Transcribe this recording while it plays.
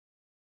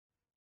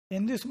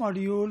In this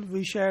module,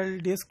 we shall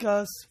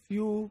discuss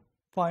few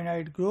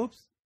finite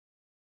groups.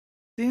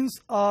 Since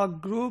a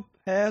group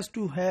has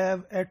to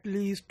have at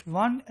least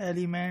one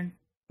element,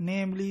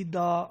 namely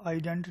the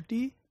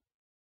identity,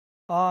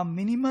 a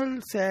minimal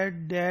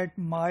set that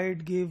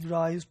might give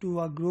rise to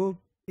a group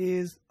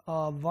is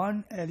a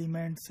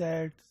one-element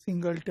set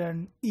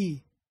singleton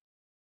E.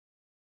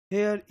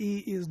 Here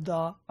E is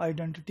the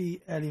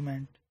identity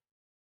element.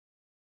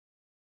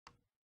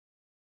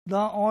 The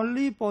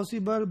only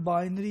possible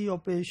binary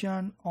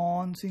operation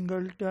on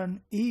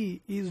singleton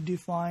E is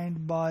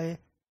defined by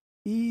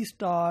E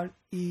star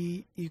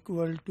E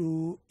equal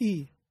to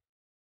E.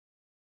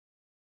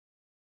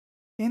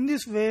 In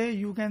this way,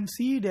 you can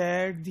see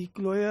that the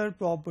closure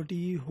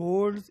property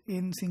holds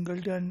in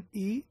singleton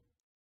E,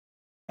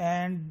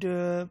 and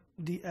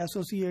the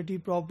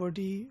associative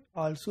property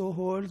also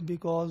holds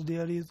because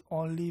there is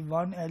only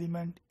one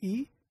element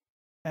E,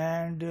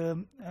 and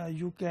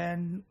you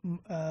can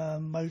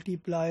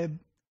multiply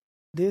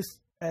this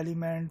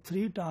element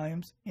 3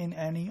 times in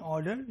any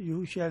order.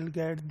 You shall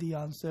get the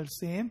answer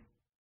same,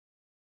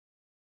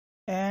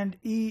 and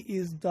E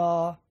is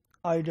the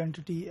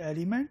identity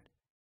element.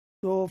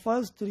 So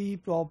first 3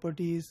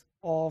 properties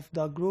of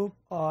the group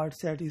are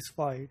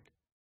satisfied.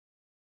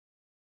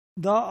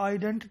 The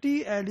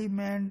identity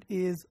element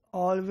is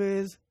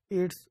always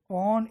its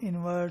own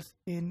inverse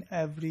in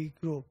every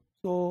group.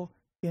 So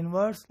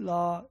inverse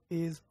law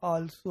is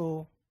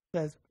also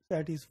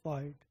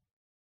satisfied.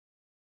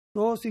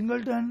 So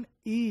singleton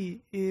E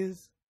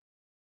is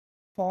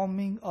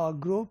forming a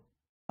group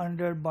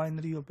under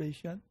binary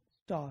operation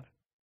star.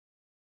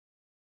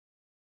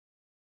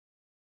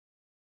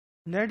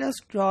 Let us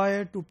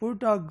try to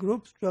put a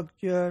group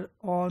structure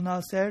on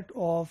a set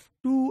of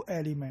 2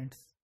 elements.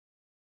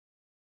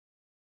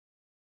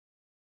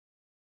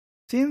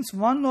 Since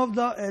one of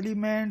the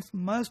elements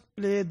must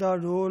play the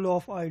role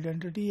of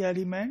identity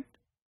element,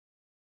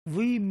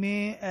 we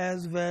may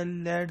as well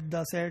let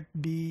the set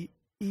be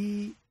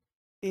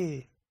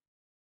EA.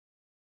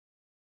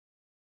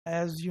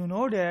 As you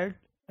know that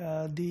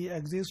the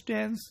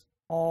existence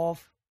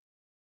of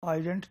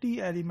identity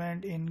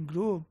element in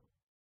group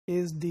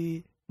is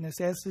the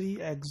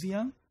necessary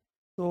axiom.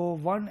 So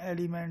one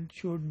element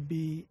should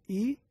be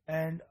E,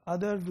 and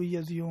other we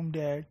assume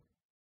that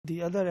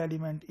the other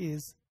element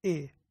is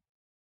A.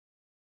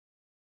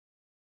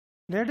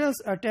 Let us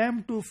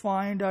attempt to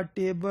find a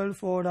table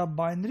for a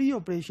binary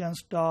operation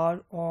star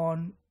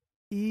on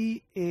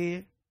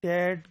EA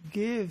that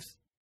gives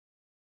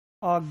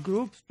a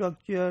group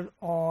structure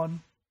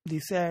on the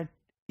set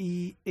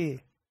EA.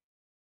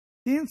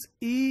 Since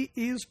E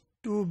is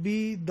to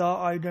be the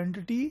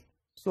identity,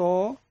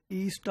 so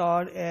E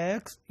star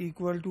X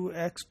equal to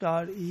X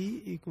star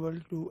E equal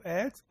to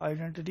X,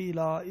 identity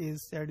law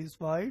is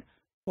satisfied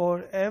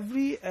for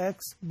every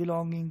X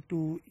belonging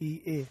to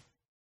EA.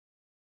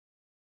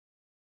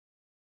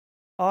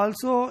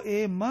 Also,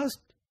 A must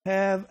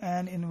have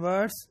an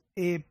inverse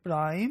A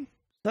prime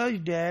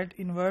such that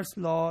inverse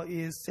law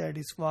is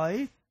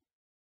satisfied.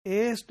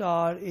 A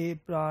star A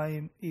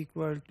prime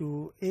equal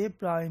to A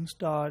prime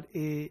star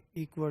A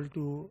equal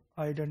to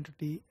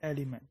identity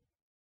element.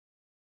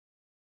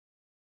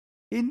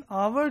 In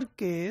our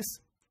case,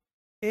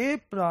 A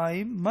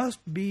prime must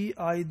be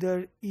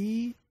either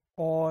E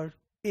or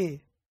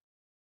A.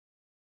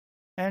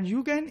 And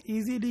you can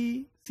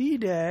easily see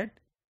that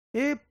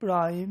A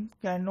prime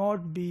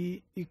cannot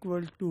be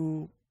equal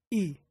to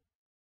E.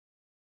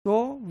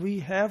 So we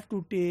have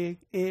to take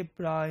A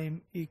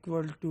prime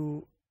equal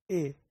to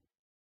A.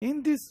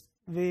 In this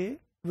way,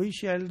 we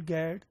shall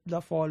get the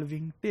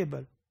following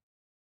table.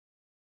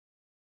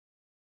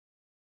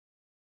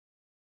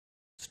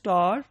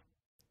 Star.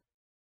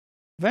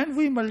 When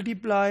we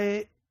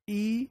multiply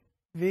E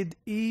with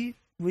E,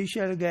 we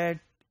shall get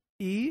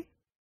E,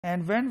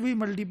 and when we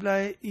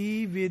multiply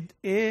E with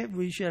A,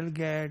 we shall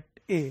get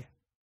A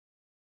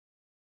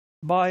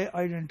by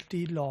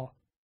identity law.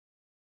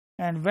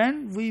 And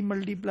when we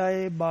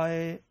multiply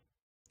by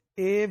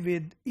A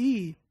with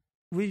E,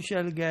 we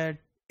shall get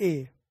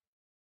A.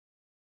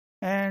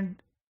 And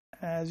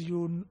as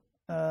you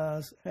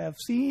have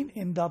seen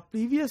in the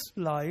previous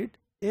slide,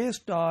 A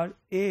star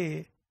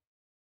A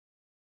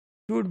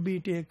should be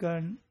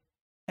taken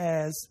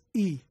as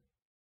E.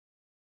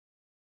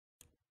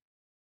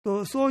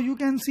 So you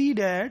can see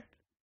that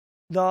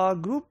the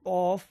group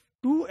of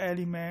 2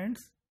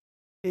 elements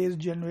is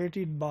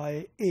generated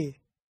by A.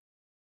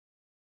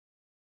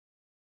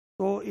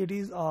 So it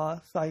is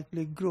a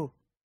cyclic group.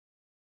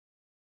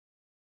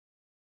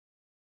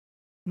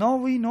 Now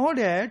we know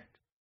that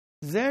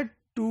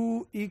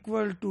Z2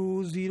 equal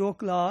to 0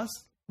 class,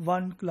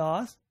 1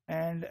 class,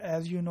 and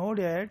as you know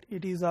that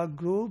it is a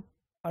group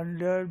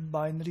under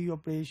binary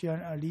operation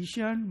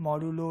addition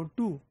modulo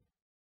 2.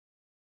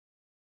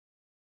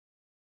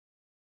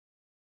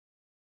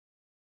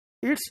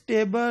 Its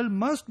table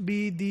must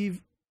be the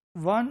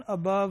one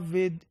above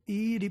with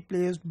E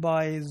replaced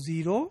by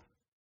 0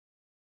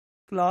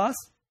 class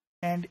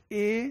and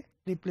A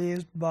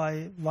replaced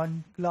by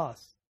 1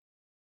 class.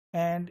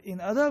 And in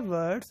other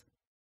words,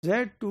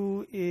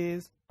 Z2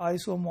 is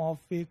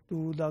isomorphic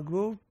to the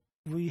group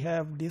we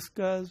have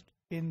discussed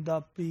in the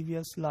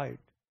previous slide.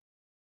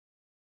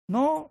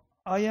 Now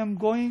I am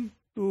going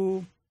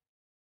to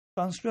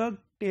construct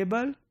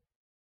table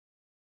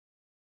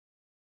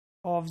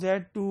of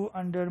Z2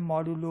 under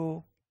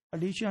modulo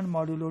addition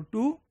modulo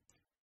 2.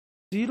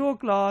 0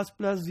 class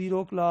plus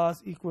 0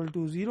 class equal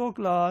to 0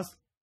 class.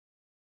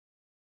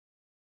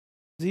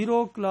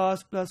 0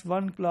 class plus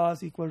 1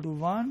 class equal to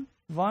 1.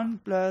 1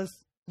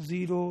 plus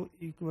 0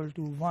 equal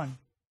to 1.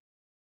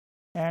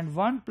 And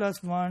 1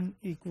 plus 1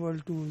 equal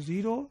to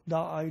 0, the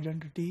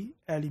identity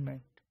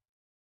element.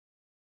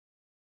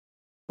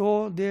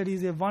 So there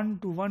is a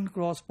 1-to-1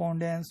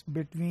 correspondence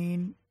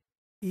between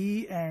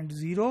E and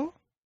 0,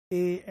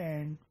 A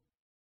and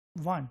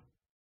 1.